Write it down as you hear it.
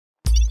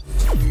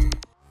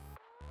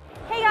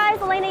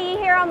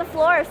on the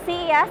floor of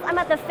CES. I'm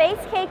at the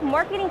FaceCake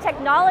Marketing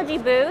Technology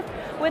booth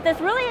with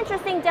this really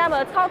interesting demo.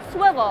 It's called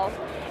Swivel.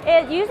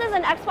 It uses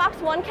an Xbox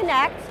One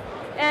Kinect,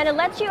 and it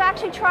lets you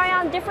actually try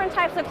on different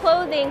types of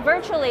clothing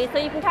virtually, so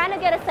you can kind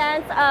of get a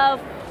sense of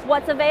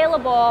what's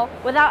available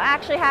without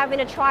actually having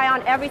to try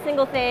on every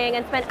single thing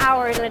and spend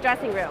hours in a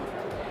dressing room.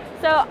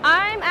 So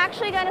I'm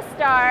actually going to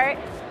start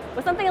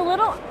with something a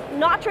little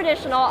not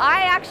traditional.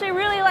 I actually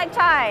really like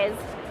ties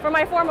for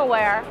my formal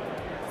wear.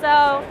 So,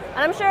 and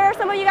I'm sure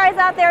some of you guys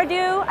out there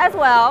do as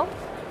well.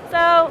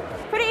 So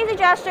pretty easy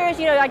gestures.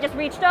 You know, I just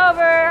reached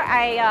over,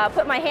 I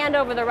put my hand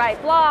over the right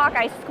block,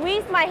 I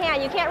squeezed my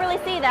hand. You can't really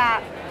see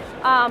that,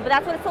 but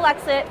that's when it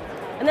selects it.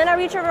 And then I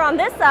reach over on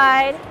this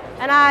side,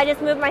 and I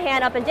just move my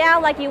hand up and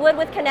down like you would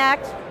with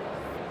Kinect.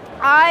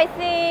 I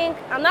think,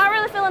 I'm not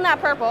really feeling that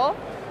purple,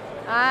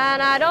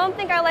 and I don't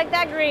think I like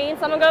that green,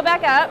 so I'm gonna go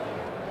back up.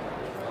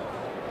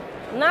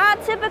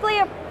 Not typically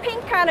a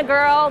pink kind of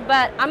girl,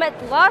 but I'm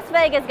at Las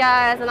Vegas,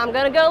 guys, and I'm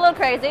gonna go a little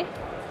crazy.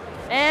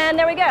 And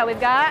there we go, we've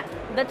got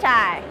the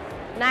tie.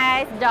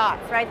 Nice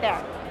dots right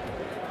there.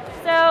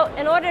 So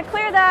in order to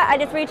clear that, I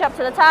just reach up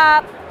to the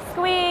top,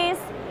 squeeze,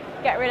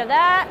 get rid of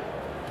that.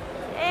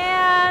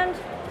 And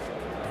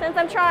since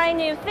I'm trying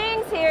new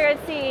things here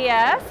at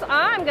CES,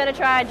 I'm gonna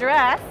try a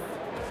dress.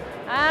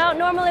 I don't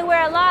normally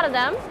wear a lot of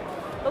them,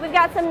 but we've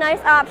got some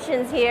nice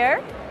options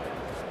here.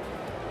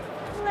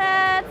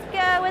 Let's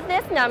go with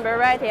this number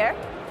right here.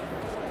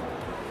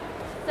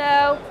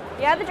 So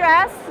you have the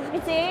dress, as you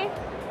can see.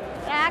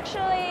 It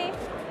actually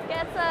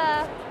gets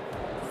a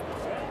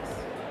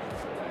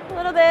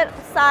little bit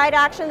side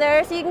action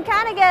there, so you can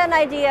kind of get an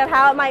idea of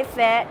how it might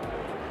fit.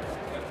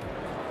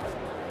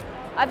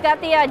 I've got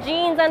the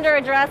jeans under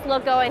a dress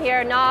look going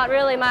here. Not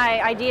really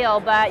my ideal,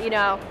 but you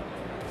know,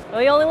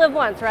 we only live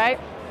once, right?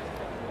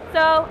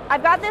 So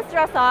I've got this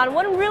dress on.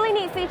 One really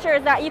neat feature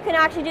is that you can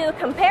actually do a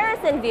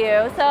comparison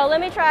view. So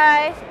let me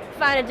try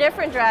find a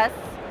different dress.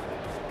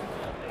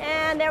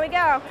 And there we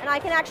go. And I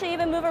can actually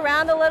even move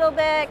around a little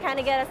bit, kind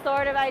of get a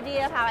sort of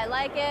idea of how I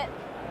like it.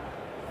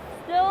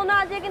 Still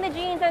not digging the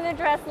jeans and the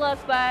dress look,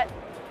 but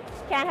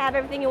can't have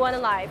everything you want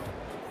in life.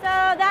 So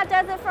that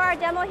does it for our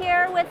demo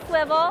here with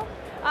Swivel.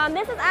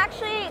 This is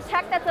actually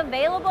tech that's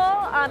available.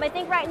 I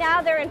think right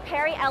now they're in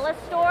Perry Ellis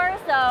stores,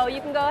 so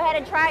you can go ahead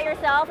and try it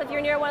yourself if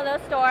you're near one of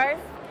those stores.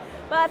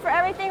 But for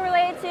everything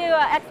related to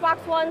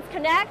Xbox One's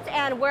Kinect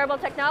and wearable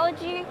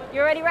technology,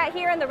 you're already right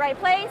here in the right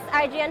place,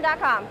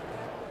 IGN.com.